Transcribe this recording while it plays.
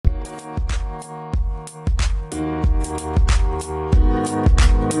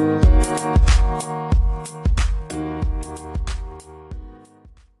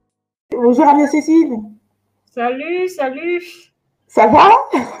Bonjour Anne-Cécile, Salut, salut. ça va?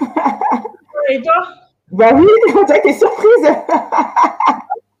 Et toi? Bah oui, on dirait que t'es surprise.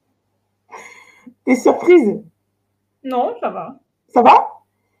 T'es surprise. Non, ça va. Ça va?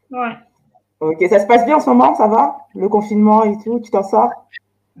 Ouais. Ok, ça se passe bien en ce moment, ça va? Le confinement et tout, tu t'en sors?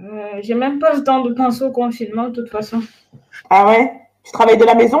 J'ai même pas le temps de penser au confinement, de toute façon. Ah ouais? Tu travailles de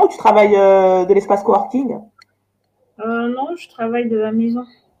la maison ou tu travailles de l'espace coworking? Non, je travaille de la maison.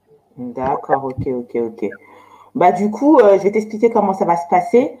 D'accord, ok. Bah du coup, je vais t'expliquer comment ça va se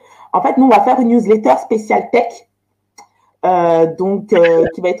passer. En fait, nous, on va faire une newsletter spéciale tech,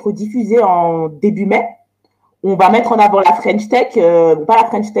 qui va être diffusée en début mai. On va mettre en avant la French Tech, pas la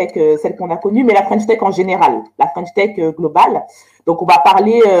French Tech, celle qu'on a connue, mais la French Tech en général, la French Tech globale. Donc, on va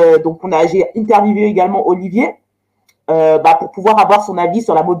parler, j'ai interviewé également Olivier, pour pouvoir avoir son avis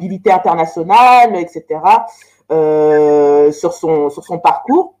sur la mobilité internationale, etc., sur son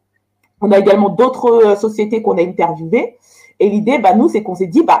parcours. On a également d'autres sociétés qu'on a interviewées. Et l'idée, nous, c'est qu'on s'est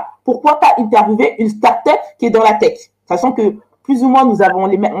dit, pourquoi pas interviewer une start-up qui est dans la tech, sachant que plus ou moins nous avons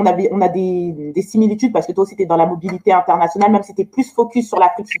on a des similitudes parce que toi aussi tu es dans la mobilité internationale, même si tu es plus focus sur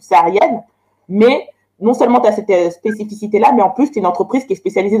l'Afrique subsaharienne, mais non seulement tu as cette spécificité-là, mais en plus tu es une entreprise qui est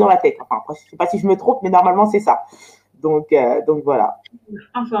spécialisée dans la tech. Enfin, après, je ne sais pas si je me trompe, mais normalement c'est ça. Donc voilà.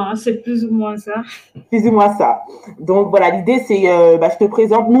 Enfin, c'est plus ou moins ça. Plus ou moins ça. Donc voilà, l'idée c'est, je te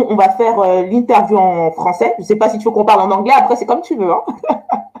présente, nous on va faire l'interview en français. Je ne sais pas si tu veux qu'on parle en anglais, après c'est comme tu veux. Hein.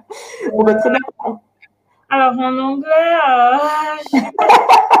 On va très bien. Alors, en anglais, je suis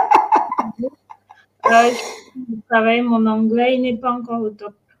pas je travaille, mon anglais, il n'est pas encore au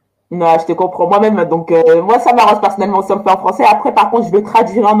top. Non, je te comprends moi-même. Donc, moi, ça m'arrange personnellement si on le fait en français. Après, par contre, je le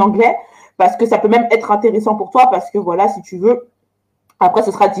traduirai en anglais parce que ça peut même être intéressant pour toi parce que voilà, si tu veux, après,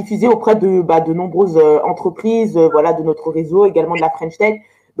 ce sera diffusé auprès de nombreuses entreprises, voilà, de notre réseau, également de la French Tech.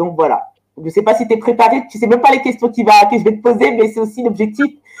 Donc, voilà. Je ne sais pas si tu es préparé, tu sais même pas les questions que je vais te poser, mais c'est aussi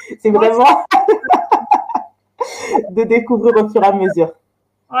l'objectif. C'est Ouais, vraiment de découvrir au fur et à mesure.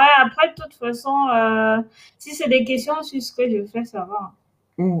 ouais, après, de toute façon, si c'est des questions sur ce que je fais, ça va.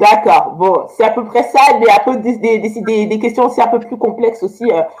 D'accord. Bon, c'est à peu près ça, mais un peu des questions aussi un peu plus complexes aussi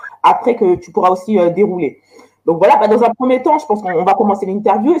après que tu pourras aussi dérouler. Donc voilà, dans un premier temps, je pense qu'on va commencer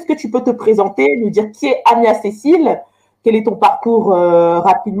l'interview. Est-ce que tu peux te présenter, nous dire qui est Amia Cécile, quel est ton parcours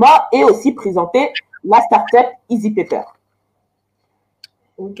rapidement et aussi présenter la startup Easy Paper.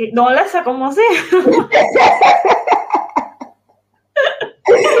 Ok, donc là, ça a commencé.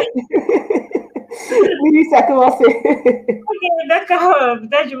 Oui, ça a commencé. Ok, d'accord.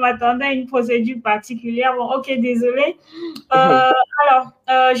 Peut-être je m'attendais à une procédure particulière. Bon, ok, désolé.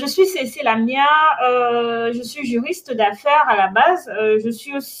 Je suis Cécile Amia, je suis juriste d'affaires à la base. Je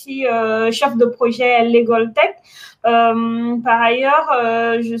suis aussi chef de projet Legal Tech. Par ailleurs,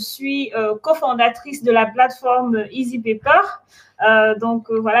 je suis cofondatrice de la plateforme Easy Paper.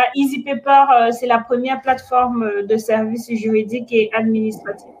 Voilà, Easy Paper, c'est la première plateforme de services juridiques et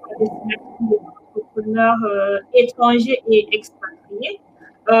administratifs à destination des entrepreneurs étrangers et expatriés.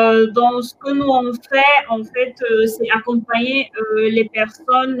 Donc, ce que nous on fait, en fait, c'est accompagner les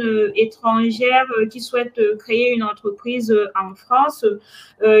personnes étrangères qui souhaitent créer une entreprise en France,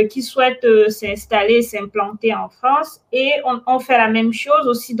 qui souhaitent s'installer, s'implanter en France. Et on fait la même chose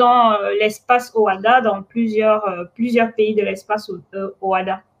aussi dans l'espace OADA, dans plusieurs pays de l'espace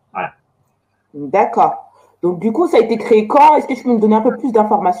OADA. Voilà. D'accord. Donc du coup, ça a été créé quand? Est-ce que tu peux me donner un peu plus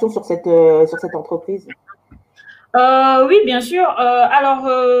d'informations sur cette entreprise? Oui, bien sûr.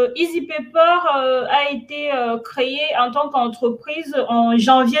 Easy Paper a été créé en tant qu'entreprise en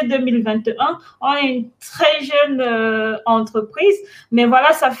janvier 2021. On est une très jeune entreprise, mais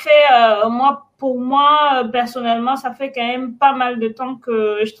voilà, ça fait, pour moi, personnellement, ça fait quand même pas mal de temps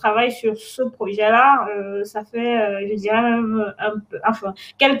que je travaille sur ce projet-là. Ça fait, je dirais même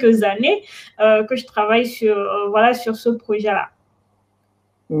quelques années que je travaille sur ce projet-là.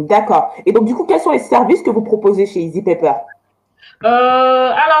 D'accord. Et donc, du coup, quels sont les services que vous proposez chez Easy Paper?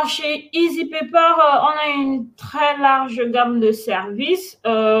 Chez Easy Paper, on a une très large gamme de services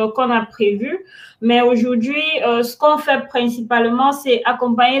qu'on a prévus. Mais aujourd'hui, ce qu'on fait principalement, c'est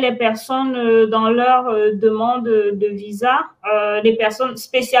accompagner les personnes dans leur demande de visa,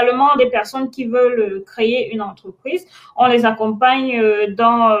 spécialement des personnes qui veulent créer une entreprise. On les accompagne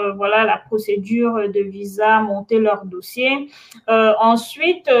dans voilà la procédure de visa, monter leur dossier.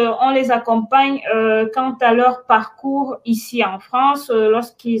 Ensuite, on les accompagne quant à leur parcours ici en France,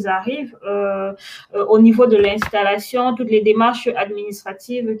 lorsqu'ils arrivent au niveau de l'installation, toutes les démarches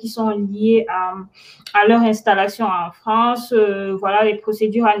administratives qui sont liées à leur installation en France, voilà les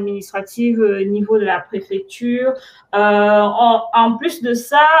procédures administratives au niveau de la préfecture. En plus de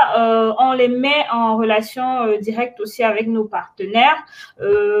ça, on les met en relation directe aussi avec nos partenaires.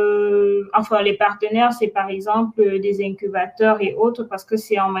 Enfin, les partenaires, c'est par exemple des incubateurs et autres, parce que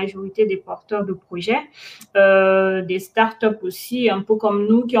c'est en majorité des porteurs de projets, des startups aussi, un peu comme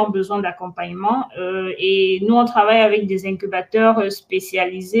nous, qui ont besoin d'accompagnement. Et nous, on travaille avec des incubateurs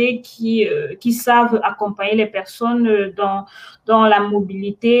spécialisés qui savent accompagner les personnes dans la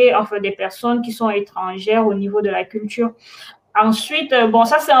mobilité, enfin des personnes qui sont étrangères au niveau de la culture. Ensuite, bon,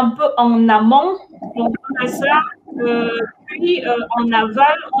 ça c'est un peu en amont. Donc, on a ça. Puis, en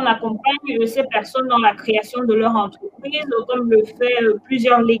aval, on accompagne ces personnes dans la création de leur entreprise, comme le fait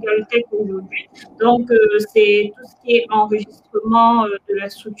plusieurs Legal Tech aujourd'hui. Donc, c'est tout ce qui est enregistrement de la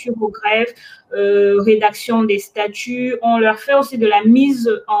structure au greffe, rédaction des statuts. On leur fait aussi de la mise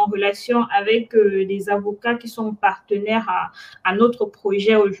en relation avec des avocats qui sont partenaires à notre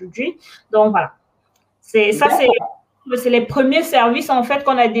projet aujourd'hui. Donc, voilà. C'est les premiers services en fait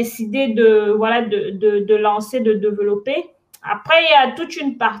qu'on a décidé de lancer, de développer. Après, il y a toute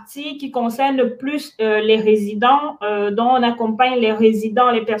une partie qui concerne plus les résidents, dont on accompagne les résidents,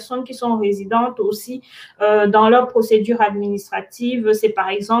 les personnes qui sont résidentes aussi dans leur procédure administrative. C'est par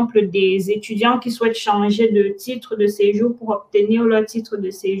exemple des étudiants qui souhaitent changer de titre de séjour pour obtenir leur titre de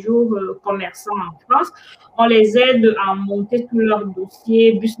séjour commerçant en France. On les aide à monter tout leur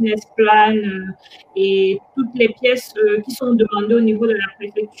dossier, business plan et toutes les pièces qui sont demandées au niveau de la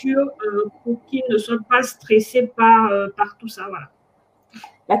préfecture pour qu'ils ne soient pas stressés par tout ça. Voilà.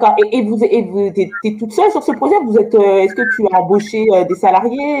 D'accord. Et vous êtes toute seule sur ce projet? Est-ce que tu as embauché des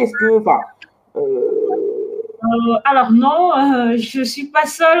salariés? Alors non, je ne suis pas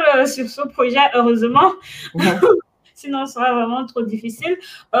seule sur ce projet, heureusement. Sinon, ce serait vraiment trop difficile.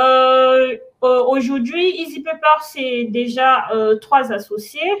 Aujourd'hui, Easy Paper, c'est déjà 3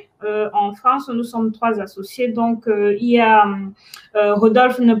 associés. En France, nous sommes 3 associés. Donc, il y a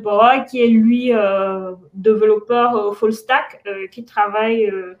Rodolphe Nepora, qui est lui développeur full stack, qui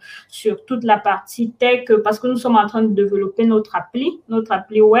travaille sur toute la partie tech, parce que nous sommes en train de développer notre appli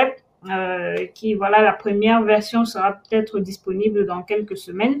web. Voilà, la première version sera peut-être disponible dans quelques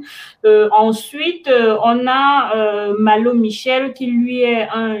semaines. Ensuite, on a Malo Michel, qui lui est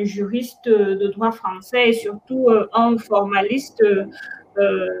un juriste de droit français et surtout un formaliste,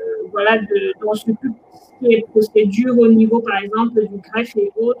 voilà, dont s'occupe les procédures au niveau, par exemple, du greffe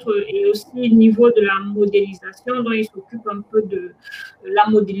et autres, et aussi au niveau de la modélisation, dont il s'occupe un peu de la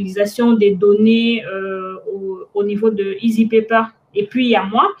modélisation des données au niveau de Easy Paper. Et puis, il y a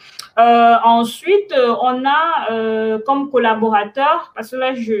moi. Ensuite, on a comme collaborateur, parce que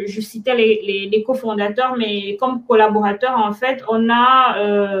là, je citais les cofondateurs, mais comme collaborateur, en fait, on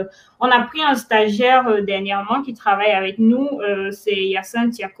a pris un stagiaire dernièrement qui travaille avec nous, c'est Yacine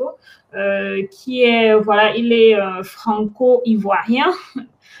Tiako, qui est, voilà, il est franco-ivoirien.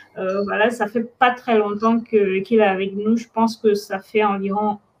 Voilà, ça fait pas très longtemps qu'il est avec nous. Je pense que ça fait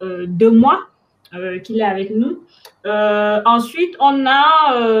environ 2 mois qu'il est avec nous. Ensuite, on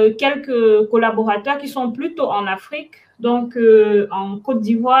a quelques collaborateurs qui sont plutôt en Afrique, donc en Côte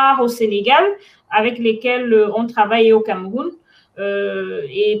d'Ivoire, au Sénégal, avec lesquels on travaille au Cameroun.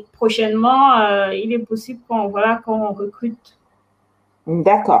 Et prochainement, il est possible qu'on recrute.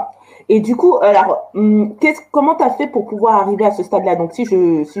 D'accord. Et du coup, alors, comment tu as fait pour pouvoir arriver à ce stade-là? Donc, si je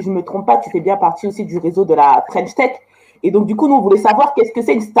ne me trompe pas, tu fais bien partie aussi du réseau de la French Tech. Et donc, du coup, nous, on voulait savoir qu'est-ce que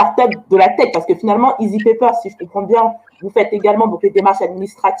c'est une start-up de la tech, parce que finalement, Easy Paper, si je comprends bien, vous faites également donc, les démarches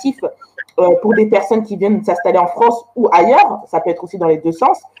administratives pour des personnes qui viennent s'installer en France ou ailleurs. Ça peut être aussi dans les deux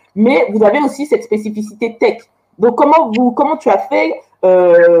sens. Mais vous avez aussi cette spécificité tech. Donc, comment tu as fait,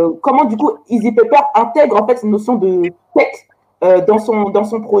 comment, du coup, Easy Paper intègre, en fait, cette notion de tech dans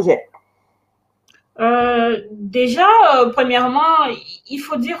son projet? Déjà, premièrement, il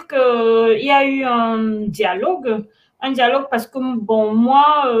faut dire qu'il y a eu un dialogue parce que, bon,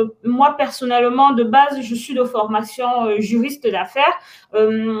 moi personnellement, de base, je suis de formation juriste d'affaires.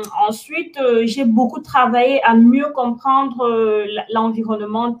 Ensuite, j'ai beaucoup travaillé à mieux comprendre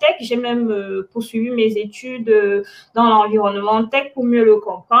l'environnement tech. J'ai même poursuivi mes études dans l'environnement tech pour mieux le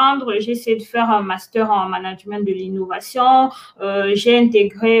comprendre. J'ai essayé de faire un master en management de l'innovation. J'ai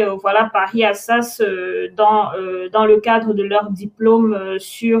intégré Paris Assas dans le cadre de leur diplôme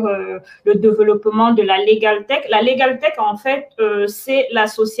sur le développement de la Legal Tech. La Legal Tech, en fait, c'est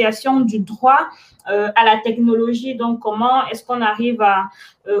l'association du droit à la technologie. Donc, comment est-ce qu'on arrive à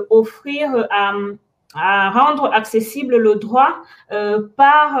offrir à rendre accessible le droit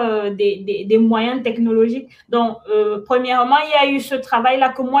par des moyens technologiques. Donc, premièrement, il y a eu ce travail-là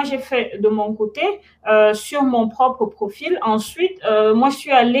que moi j'ai fait de mon côté sur mon propre profil. Ensuite, moi je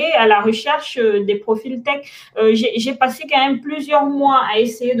suis allée à la recherche des profils tech. J'ai passé quand même plusieurs mois à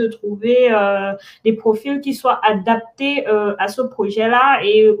essayer de trouver des profils qui soient adaptés à ce projet-là.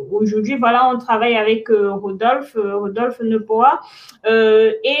 Et aujourd'hui, voilà, on travaille avec Rodolphe Nepoa.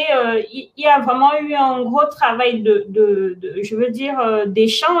 Il y a vraiment eu un gros travail je veux dire,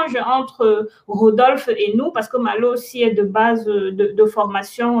 d'échange entre Rodolphe et nous, parce que Malo aussi est de base de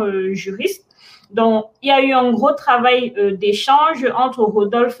formation juriste. Donc, il y a eu un gros travail d'échange entre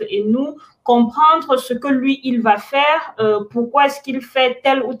Rodolphe et nous, comprendre ce que lui, il va faire, pourquoi est-ce qu'il fait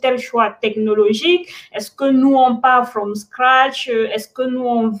tel ou tel choix technologique, est-ce que nous, on part from scratch, est-ce que nous,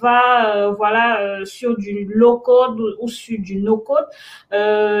 on va sur du low-code ou sur du no-code.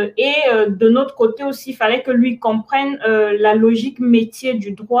 De notre côté aussi, il fallait que lui comprenne la logique métier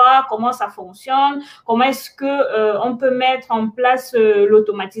du droit, comment ça fonctionne, comment est-ce que on peut mettre en place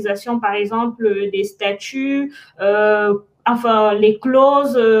l'automatisation, par exemple, des statuts, enfin les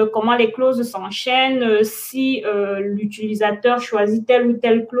clauses, comment les clauses s'enchaînent, si l'utilisateur choisit telle ou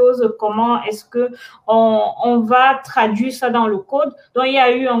telle clause, comment est-ce que on va traduire ça dans le code. Donc il y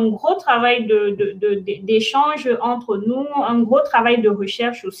a eu un gros travail d'échange entre nous, un gros travail de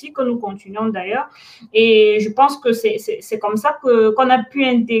recherche aussi que nous continuons d'ailleurs, et je pense que c'est comme ça qu'on a pu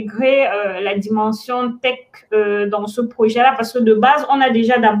intégrer la dimension tech dans ce projet-là, parce que de base on a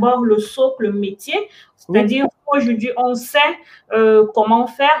déjà d'abord le socle métier, c'est-à-dire aujourd'hui, on sait comment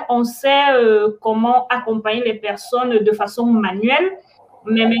faire, on sait comment accompagner les personnes de façon manuelle.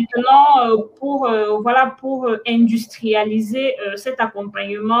 Mais maintenant, pour industrialiser cet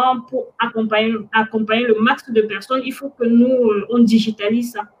accompagnement, pour accompagner le max de personnes, il faut que nous, on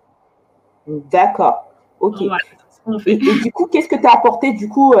digitalise ça. D'accord. OK. Voilà, et du coup, qu'est-ce que tu as apporté, du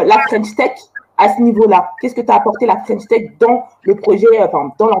coup, la French Tech à ce niveau-là? Qu'est-ce que tu as apporté la French Tech dans le projet,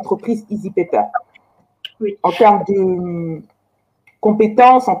 enfin, dans l'entreprise Easy Paper? Oui. En termes de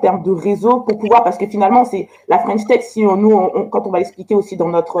compétences, en termes de réseau, pour pouvoir, parce que finalement, c'est la French Tech, si quand on va l'expliquer aussi dans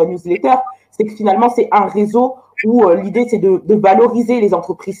notre newsletter, c'est que finalement, c'est un réseau où l'idée, c'est de valoriser les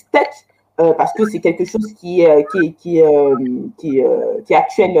entreprises tech, parce que c'est quelque chose qui est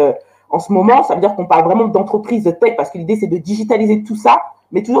actuel en ce moment. Ça veut dire qu'on parle vraiment d'entreprises tech, parce que l'idée, c'est de digitaliser tout ça,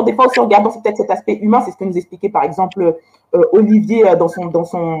 mais toujours des fois aussi en gardant peut-être cet aspect humain. C'est ce que nous expliquait par exemple Olivier dans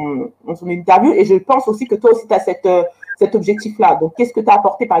son interview. Et je pense aussi que toi aussi, tu as cet objectif-là. Donc, qu'est-ce que tu as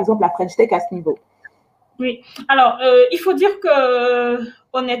apporté, par exemple, à French Tech à ce niveau? Oui, alors, il faut dire que,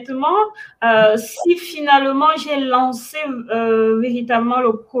 honnêtement, si finalement j'ai lancé véritablement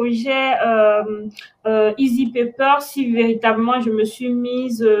le projet Easy Paper, si véritablement je me suis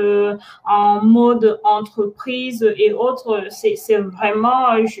mise en mode entreprise et autres, c'est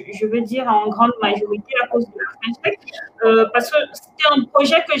vraiment, je veux dire, en grande majorité à cause de la French Tech, parce que c'était un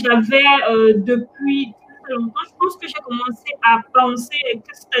projet que j'avais depuis longtemps. Je pense que j'ai commencé à penser,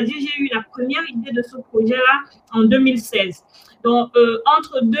 c'est-à-dire j'ai eu la première idée de ce projet-là en 2016. Donc,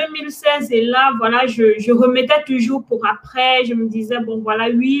 entre 2016 et là, voilà, je remettais toujours pour après. Je me disais, bon, voilà,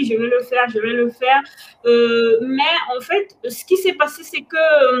 oui, je vais le faire, je vais le faire. Mais en fait, ce qui s'est passé, c'est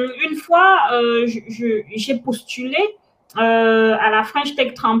que une fois, j'ai postulé à la French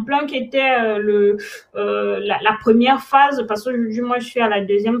Tech Tremplin, qui était la première phase, parce que moi, je suis à la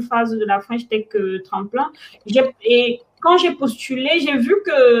deuxième phase de la French Tech Tremplin. Et quand j'ai postulé, j'ai vu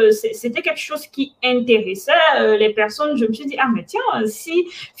que c'était quelque chose qui intéressait les personnes. Je me suis dit, ah, mais tiens, si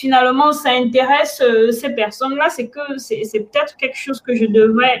finalement ça intéresse ces personnes-là, c'est que c'est peut-être quelque chose que je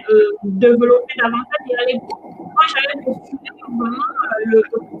devrais développer davantage. Et à l'époque, quand j'avais postulé, vraiment,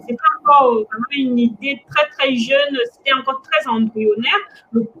 c'était encore vraiment une idée très, très jeune, c'était encore très embryonnaire.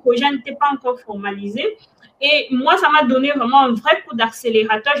 Le projet n'était pas encore formalisé. Et moi, ça m'a donné vraiment un vrai coup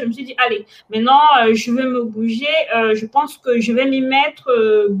d'accélérateur. Je me suis dit, allez, maintenant, je vais me bouger. Je pense que je vais m'y mettre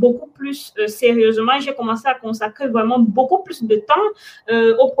beaucoup plus sérieusement. J'ai commencé à consacrer vraiment beaucoup plus de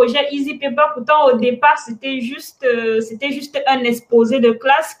temps au projet Easy Paper. Pourtant, au départ, c'était juste un exposé de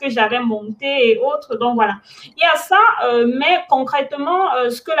classe que j'avais monté et autres. Donc, voilà. Il y a ça, mais concrètement,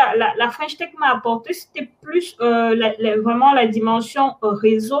 ce que la French Tech m'a apporté, c'était plus vraiment la dimension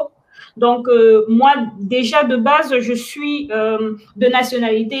réseau. Donc, moi, déjà de base, je suis de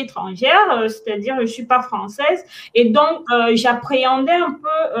nationalité étrangère, c'est-à-dire je ne suis pas française. Et donc, j'appréhendais un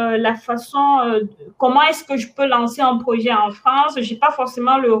peu la façon, comment est-ce que je peux lancer un projet en France. Je n'ai pas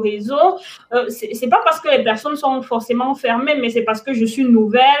forcément le réseau. C'est pas parce que les personnes sont forcément fermées, mais c'est parce que je suis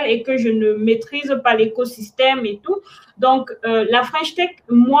nouvelle et que je ne maîtrise pas l'écosystème et tout. Donc, la French Tech,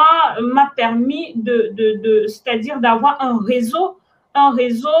 moi, m'a permis c'est-à-dire d'avoir un réseau en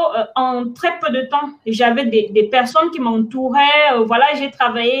très peu de temps. J'avais des personnes qui m'entouraient. Voilà, j'ai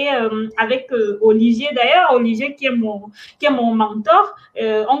travaillé avec Olivier d'ailleurs, Olivier qui est mon mentor.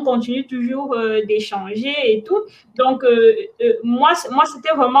 On continue toujours d'échanger et tout. Donc, moi,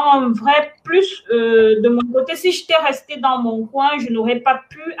 c'était vraiment un vrai plus de mon côté. Si j'étais restée dans mon coin, je n'aurais pas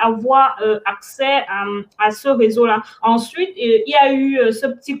pu avoir accès à ce réseau-là. Ensuite, il y a eu ce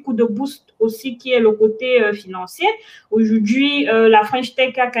petit coup de boost aussi qui est le côté financier. Aujourd'hui, la French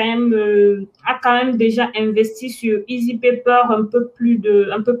Tech a quand même déjà investi sur Easy Paper un peu plus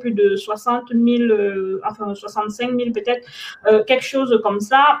de 60 000, enfin 65 000 peut-être, quelque chose comme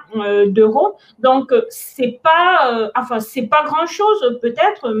ça d'euros. Donc c'est pas grand chose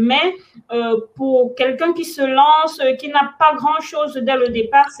peut-être, mais pour quelqu'un qui se lance, qui n'a pas grand chose dès le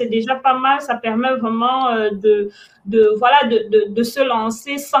départ, c'est déjà pas mal. Ça permet vraiment de se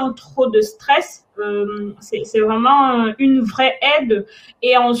lancer sans trop de stress. C'est vraiment une vraie aide.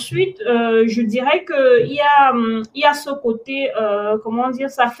 Et ensuite, je dirais qu'il y a ce côté, comment dire,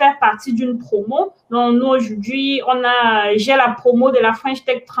 ça fait partie d'une promo. Donc, nous, aujourd'hui, j'ai la promo de la French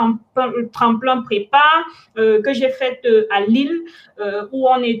Tech Tremplin Prépa que j'ai faite à Lille, où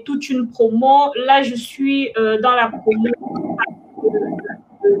on est toute une promo. Là, je suis dans la promo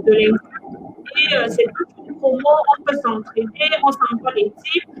de l'école. Et c'est toute une promo, on peut s'entraider, on s'envoie des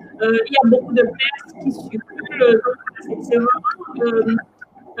tips. Il y a beaucoup de tests qui circulent. C'est vraiment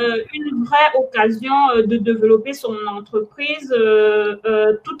une vraie occasion de développer son entreprise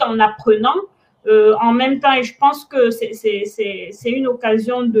tout en apprenant. En même temps, et je pense que c'est une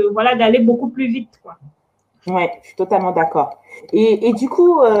occasion d'aller beaucoup plus vite, quoi. Oui, je suis totalement d'accord. Et du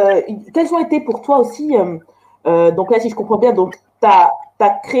coup, quels ont été pour toi aussi, donc là, si je comprends bien, donc tu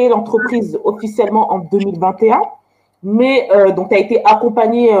as créé l'entreprise officiellement en 2021, mais donc tu as été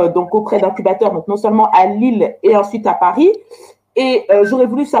accompagné donc auprès d'incubateurs, donc non seulement à Lille et ensuite à Paris. Et j'aurais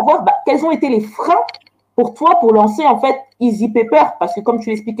voulu savoir quels ont été les freins pour toi pour lancer en fait Easy Paper, parce que comme tu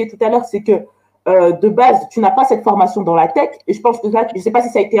l'expliquais tout à l'heure, c'est que de base, tu n'as pas cette formation dans la tech, et je pense que là, je ne sais pas si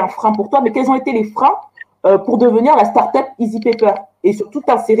ça a été un frein pour toi, mais quels ont été les freins pour devenir la startup Easy Paper et surtout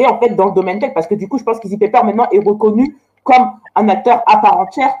t'insérer en fait dans le domaine tech, parce que du coup, je pense qu'Easy Paper maintenant est reconnu comme un acteur à part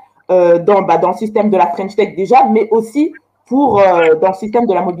entière dans le système de la French Tech déjà, mais aussi dans le système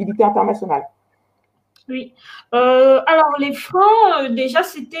de la mobilité internationale. Oui. Alors, les freins, déjà,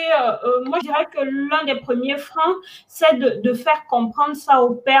 c'était, moi, je dirais que l'un des premiers freins, c'est de faire comprendre ça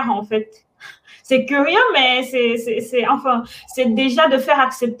aux pairs, en fait. C'est curieux, mais c'est déjà de faire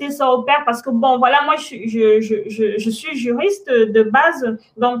accepter ça au père parce que, bon, voilà, moi, je suis juriste de base.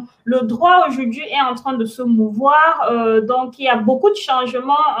 Donc, le droit aujourd'hui est en train de se mouvoir. Donc, il y a beaucoup de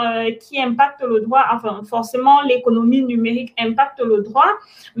changements qui impactent le droit. Enfin, forcément, l'économie numérique impacte le droit.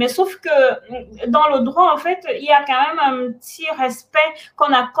 Mais sauf que dans le droit, en fait, il y a quand même un petit respect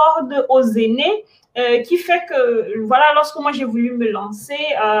qu'on accorde aux aînés. Qui fait que, voilà, lorsque moi j'ai voulu me lancer,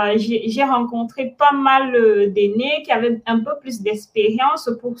 j'ai rencontré pas mal d'aînés qui avaient un peu plus d'expérience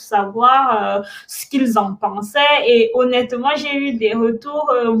pour savoir ce qu'ils en pensaient. Et honnêtement, j'ai eu des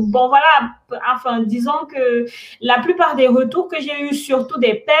retours, bon voilà, enfin, disons que la plupart des retours que j'ai eu, surtout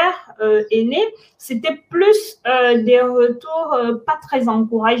des pères aînés, c'était plus des retours pas très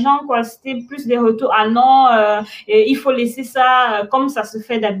encourageants, quoi. C'était plus des retours, ah non, il faut laisser ça comme ça se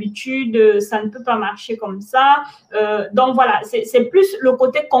fait d'habitude, ça ne peut pas marcher comme ça. Donc voilà, c'est plus le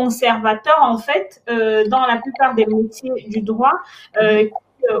côté conservateur en fait dans la plupart des métiers du droit,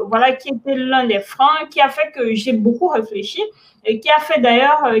 voilà, qui était l'un des freins, qui a fait que j'ai beaucoup réfléchi et qui a fait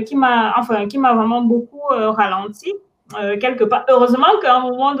d'ailleurs, qui m'a vraiment beaucoup ralenti. Quelque part. Heureusement qu'à un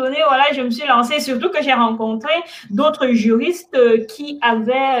moment donné, voilà, je me suis lancée, surtout que j'ai rencontré d'autres juristes qui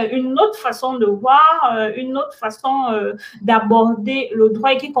avaient une autre façon de voir, une autre façon d'aborder le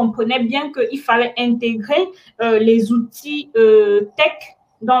droit et qui comprenaient bien qu'il fallait intégrer les outils tech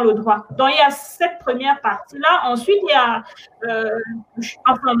dans le droit. Donc, il y a cette première partie-là. Ensuite, il y a, je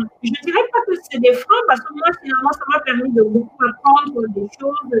ne dirais pas que c'est des freins parce que moi, finalement, ça m'a permis de beaucoup apprendre des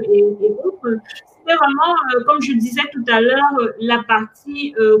choses et autres. C'était vraiment, comme je disais tout à l'heure, la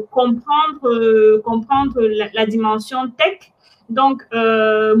partie comprendre la dimension tech. Donc,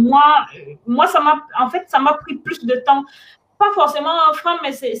 moi, ça m'a pris plus de temps. pas forcément un frein,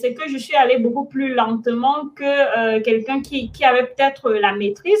 mais c'est que je suis allée beaucoup plus lentement que quelqu'un qui avait peut-être la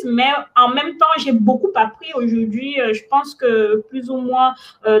maîtrise, mais en même temps, j'ai beaucoup appris aujourd'hui. Je pense que plus ou moins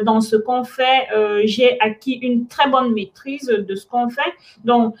dans ce qu'on fait, j'ai acquis une très bonne maîtrise de ce qu'on fait.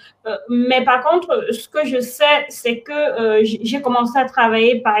 Donc, mais par contre, ce que je sais, c'est que j'ai commencé à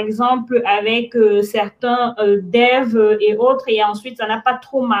travailler, par exemple, avec certains devs et autres, et ensuite, ça n'a pas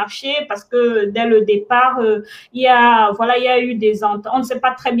trop marché parce que dès le départ, il y a eu des ententes, on ne s'est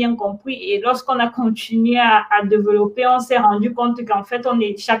pas très bien compris, et lorsqu'on a continué à développer, on s'est rendu compte qu'en fait,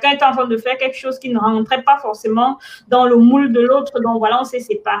 chacun était en train de faire quelque chose qui ne rentrait pas forcément dans le moule de l'autre, donc voilà, on s'est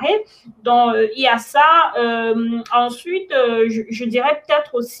séparés. Donc, il y a ça. Ensuite, je dirais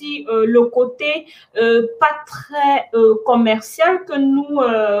peut-être aussi le côté pas très commercial que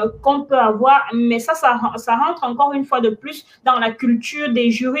qu'on peut avoir, mais ça rentre encore une fois de plus dans la culture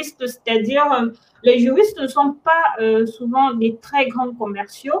des juristes, c'est-à-dire les juristes ne sont pas souvent des très grands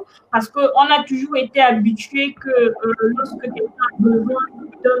commerciaux parce qu'on a toujours été habitué que lorsque quelqu'un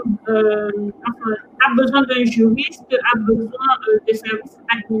a besoin d'un juriste, a besoin de services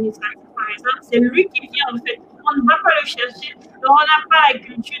administratifs, par exemple, c'est lui qui vient en fait. On ne va pas le chercher. Donc, on n'a pas la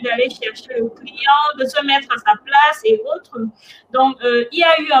culture d'aller chercher le client, de se mettre à sa place et autres. Donc, il y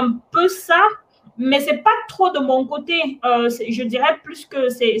a eu un peu ça, mais ce n'est pas trop de mon côté. Je dirais plus que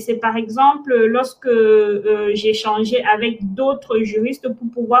c'est par exemple lorsque j'ai échangé avec d'autres juristes pour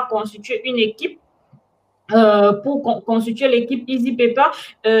pouvoir constituer une équipe. Pour constituer l'équipe Easy Paper,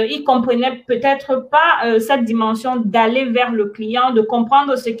 ils comprenaient peut-être pas cette dimension d'aller vers le client, de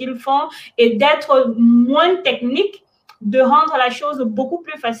comprendre ce qu'ils font et d'être moins technique, de rendre la chose beaucoup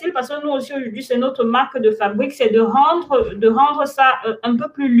plus facile parce que nous aussi aujourd'hui c'est notre marque de fabrique, c'est de rendre ça un peu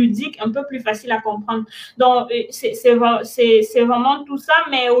plus ludique, un peu plus facile à comprendre. Donc c'est vraiment tout ça,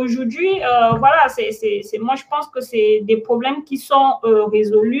 mais aujourd'hui voilà, moi je pense que c'est des problèmes qui sont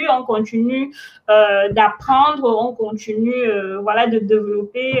résolus. On continue d'apprendre, on continue voilà de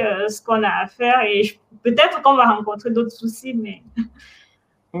développer ce qu'on a à faire et peut-être qu'on va rencontrer d'autres soucis, mais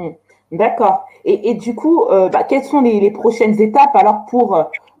D'accord. Et du coup, quelles sont les prochaines étapes alors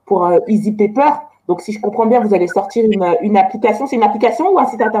pour Easy Paper? Donc, si je comprends bien, vous allez sortir une application. C'est une application ou un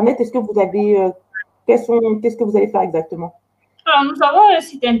site internet? Est-ce que vous avez qu'est-ce que vous allez faire exactement? Alors, nous avons un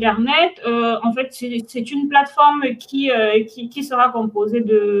site internet. En fait, c'est une plateforme qui sera composée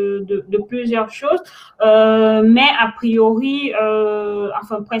de plusieurs choses. Mais a priori,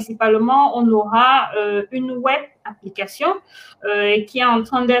 enfin, principalement, on aura une web application qui est en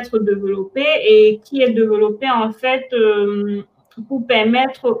train d'être développée et qui est développée en fait pour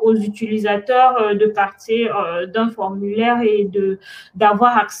permettre aux utilisateurs de partir d'un formulaire et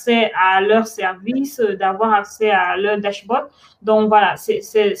d'avoir accès à leurs services, d'avoir accès à leur dashboard. Donc voilà, c'est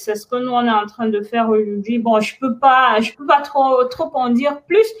ce que nous on est en train de faire aujourd'hui. Bon, je peux pas trop en dire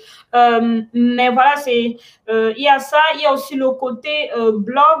plus, mais voilà, il y a ça, il y a aussi le côté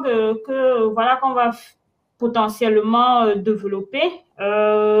blog que voilà qu'on va potentiellement développer.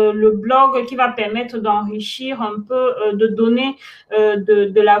 Le blog qui va permettre d'enrichir un peu, de donner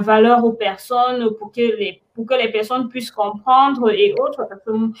de la valeur aux personnes pour que les personnes puissent comprendre et autres. Parce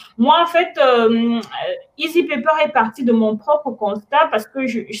que moi, en fait, Easy Paper est parti de mon propre constat parce que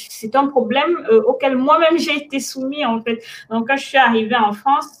c'est un problème auquel moi-même j'ai été soumis, en fait. Donc, quand je suis arrivée en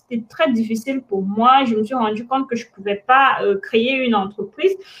France, c'était très difficile pour moi. Je me suis rendu compte que je ne pouvais pas créer une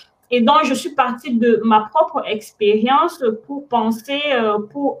entreprise. Et donc, je suis partie de ma propre expérience pour penser,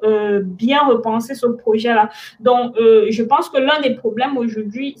 pour bien repenser ce projet-là. Donc, je pense que l'un des problèmes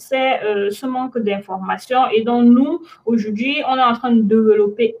aujourd'hui, c'est ce manque d'information. Et donc, nous, aujourd'hui, on est en train de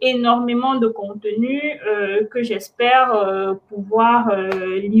développer énormément de contenu que j'espère pouvoir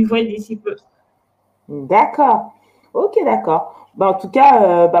livrer d'ici peu. D'accord. Ok, d'accord. En tout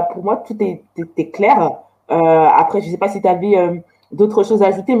cas, pour moi, tout est clair. Après, je ne sais pas si tu avais d'autres choses à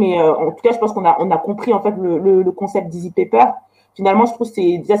ajouter, mais en tout cas, je pense qu'on a compris en fait le concept d'Easy Paper. Finalement, je trouve que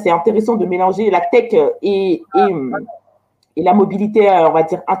c'est intéressant de mélanger la tech et la mobilité, on va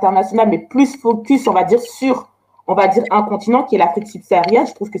dire, internationale, mais plus focus, on va dire, sur, on va dire, un continent qui est l'Afrique subsaharienne.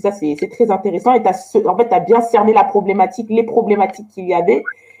 Je trouve que ça, c'est très intéressant. Et en fait, tu as bien cerné les problématiques qu'il y avait.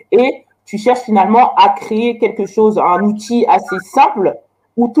 Et tu cherches finalement à créer quelque chose, un outil assez simple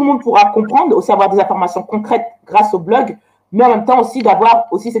où tout le monde pourra comprendre, aussi avoir des informations concrètes grâce au blog, mais en même temps aussi d'avoir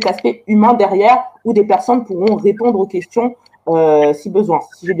aussi cet aspect humain derrière où des personnes pourront répondre aux questions si besoin.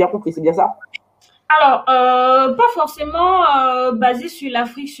 Si j'ai bien compris, c'est bien ça? Alors, pas forcément basé sur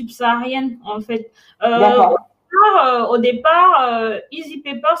l'Afrique subsaharienne, en fait. D'accord. Au départ, Easy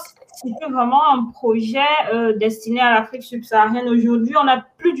Paper, c'était vraiment un projet destiné à l'Afrique subsaharienne. Aujourd'hui, on n'a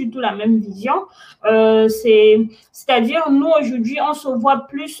plus du tout la même vision. C'est-à-dire, nous, aujourd'hui, on se voit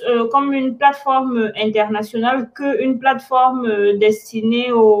plus comme une plateforme internationale qu'une plateforme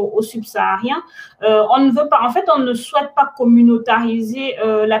destinée aux subsahariens. On ne veut pas, en fait, on ne souhaite pas communautariser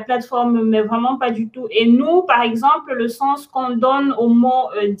la plateforme, mais vraiment pas du tout. Et nous, par exemple, le sens qu'on donne au mot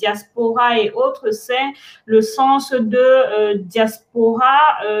diaspora et autres, c'est le sens de diaspora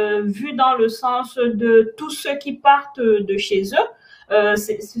vu dans le sens de tous ceux qui partent de chez eux.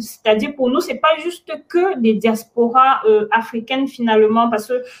 C'est-à-dire pour nous, c'est pas juste que des diasporas africaines finalement, parce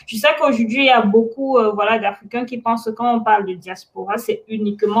que je sais qu'aujourd'hui il y a beaucoup voilà d'Africains qui pensent que quand on parle de diaspora, c'est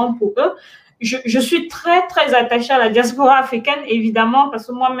uniquement pour eux. Je suis très très attachée à la diaspora africaine évidemment parce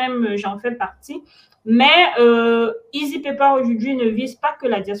que moi-même j'en fais partie. Mais Easy Paper aujourd'hui ne vise pas que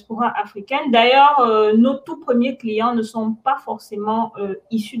la diaspora africaine. D'ailleurs, nos tout premiers clients ne sont pas forcément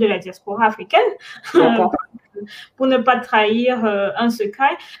issus de la diaspora africaine. Pour ne pas trahir un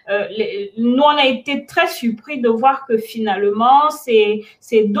secret, nous, on a été très surpris de voir que finalement, c'est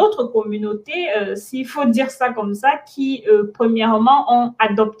d'autres communautés, s'il faut dire ça comme ça, qui, premièrement, ont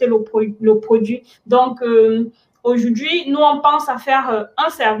adopté le produit. Donc, aujourd'hui, nous, on pense à faire un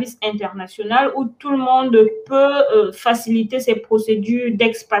service international où tout le monde peut faciliter ses procédures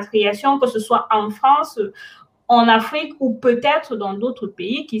d'expatriation, que ce soit en France, en Afrique ou peut-être dans d'autres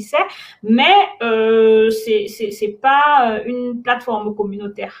pays, qui sait, mais c'est pas une plateforme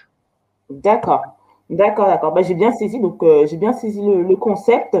communautaire. D'accord, d'accord. Bah, j'ai bien saisi, donc j'ai bien saisi le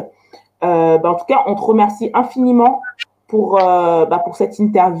concept. En tout cas, on te remercie infiniment pour cette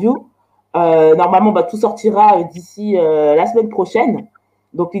interview. Normalement, tout sortira d'ici la semaine prochaine.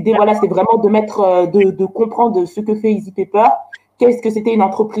 Donc, l'idée, voilà, c'est vraiment de mettre, de comprendre ce que fait Easy Paper, qu'est-ce que c'était une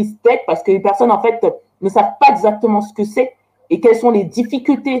entreprise tech, parce que les personnes, en fait, ne savent pas exactement ce que c'est et quelles sont les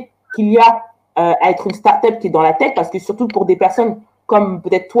difficultés qu'il y a à être une startup qui est dans la tech, parce que surtout pour des personnes comme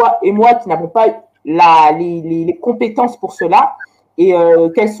peut-être toi et moi qui n'avons pas les compétences pour cela, et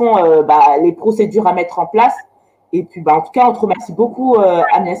quelles sont les procédures à mettre en place. Et puis, en tout cas, on te remercie beaucoup,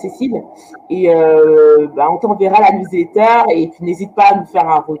 Amia-Cécile. Et on t'enverra la newsletter. Et puis, n'hésite pas à nous faire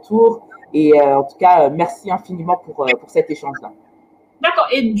un retour. Et en tout cas, merci infiniment pour cet échange-là. D'accord.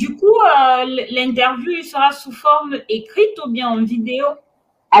 Et du coup, l'interview sera sous forme écrite ou bien en vidéo?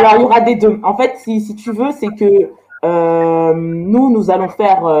 Alors, il y aura des deux. En fait, si tu veux, c'est que nous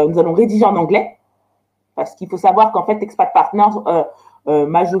allons rédiger en anglais. Parce qu'il faut savoir qu'en fait, Expat Partners,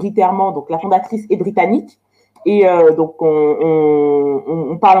 majoritairement, donc la fondatrice est britannique. Et donc,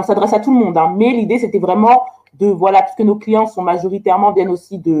 on s'adresse à tout le monde. Hein. Mais l'idée, c'était vraiment puisque nos clients sont majoritairement, viennent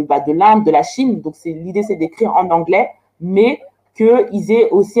aussi de l'Inde, de la Chine. Donc, l'idée, c'est d'écrire en anglais, mais qu'ils aient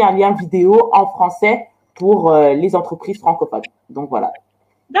aussi un lien vidéo en français pour les entreprises francophones. Donc, voilà.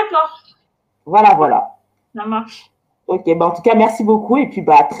 D'accord. Voilà. Ça marche. Ok, en tout cas, merci beaucoup. Et puis,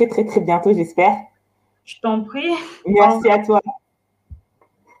 très, très, très bientôt, j'espère. Je t'en prie. Merci à toi.